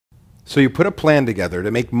So you put a plan together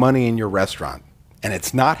to make money in your restaurant, and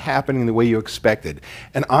it's not happening the way you expected.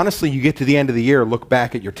 And honestly, you get to the end of the year, look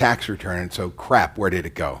back at your tax return, and so, crap, where did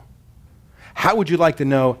it go? How would you like to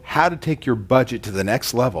know how to take your budget to the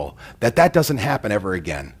next level, that doesn't happen ever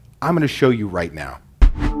again? I'm going to show you right now.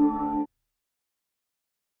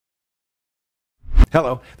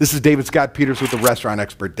 Hello, this is David Scott Peters with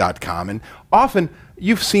therestaurantexpert.com, and often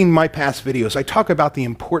you've seen my past videos. I talk about the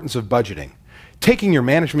importance of budgeting, taking your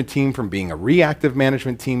management team from being a reactive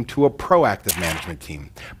management team to a proactive management team,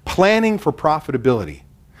 planning for profitability.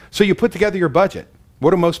 So you put together your budget. What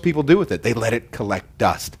do most people do with it? They let it collect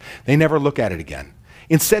dust. They never look at it again.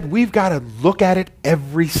 Instead, we've got to look at it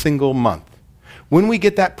every single month. When we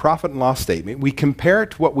get that profit and loss statement, we compare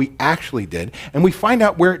it to what we actually did, and we find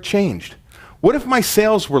out where it changed. What if my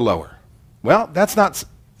sales were lower? Well, that's not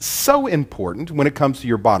so important when it comes to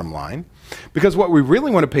your bottom line, because what we really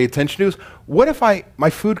want to pay attention to is, what if my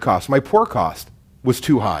food cost, my pour cost, was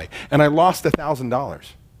too high, and I lost $1,000?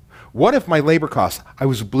 What if my labor costs, I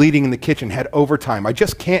was bleeding in the kitchen, had overtime, I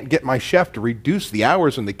just can't get my chef to reduce the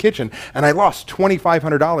hours in the kitchen, and I lost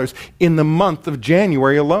 $2,500 in the month of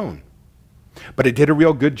January alone? But I did a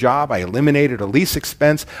real good job. I eliminated a lease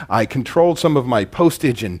expense. I controlled some of my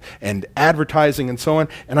postage and advertising and so on,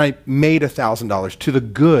 and I made $1,000 to the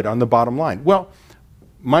good on the bottom line. Well,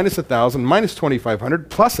 minus 1,000, minus 2,500,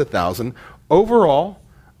 plus 1,000, overall,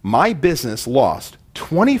 my business lost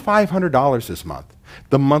 $2,500 this month,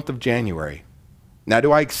 the month of January. Now,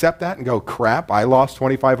 do I accept that and go, crap, I lost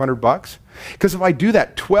 2,500 bucks? Because if I do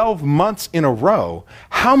that 12 months in a row,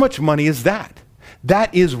 how much money is that?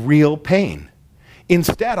 That is real pain.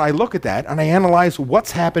 Instead, I look at that and I analyze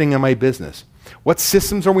what's happening in my business. What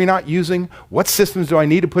systems are we not using? What systems do I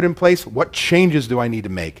need to put in place? What changes do I need to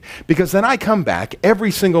make? Because then I come back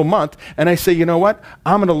every single month and I say, you know what?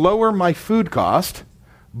 I'm going to lower my food cost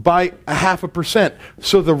by 0.5%.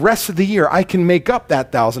 So the rest of the year I can make up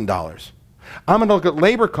that $1,000. I'm going to look at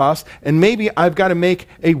labor costs, and maybe I've got to make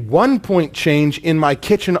a 1-point change in my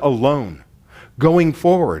kitchen alone going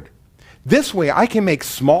forward. This way, I can make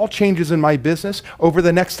small changes in my business over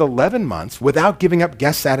the next 11 months without giving up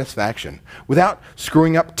guest satisfaction, without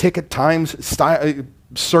screwing up ticket times,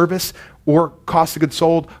 service, or cost of goods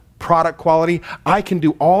sold, product quality. I can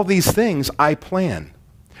do all these things I plan.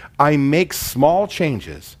 I make small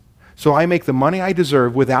changes, so I make the money I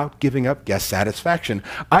deserve without giving up guest satisfaction.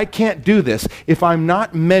 I can't do this if I'm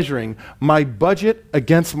not measuring my budget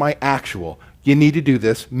against my actual. You need to do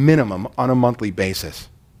this minimum on a monthly basis.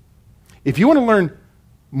 If you want to learn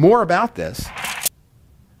more about this,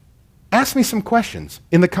 ask me some questions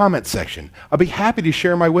in the comments section. I'll be happy to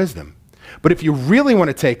share my wisdom. But if you really want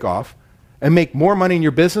to take off and make more money in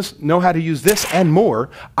your business, know how to use this and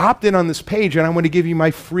more, opt in on this page, and I'm going to give you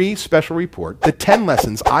my free special report, the 10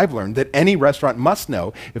 lessons I've learned that any restaurant must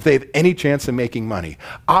know if they have any chance of making money.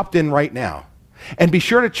 Opt in right now. And be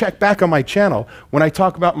sure to check back on my channel when I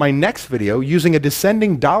talk about my next video using a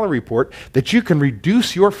descending dollar report that you can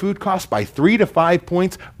reduce your food costs by 3 to 5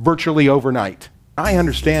 points virtually overnight. I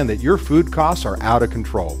understand that your food costs are out of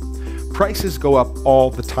control. Prices go up all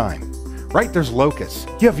the time, right? There's locusts.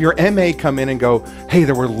 You have your MA come in and go, hey,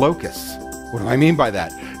 there were locusts. What do I mean by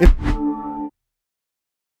that?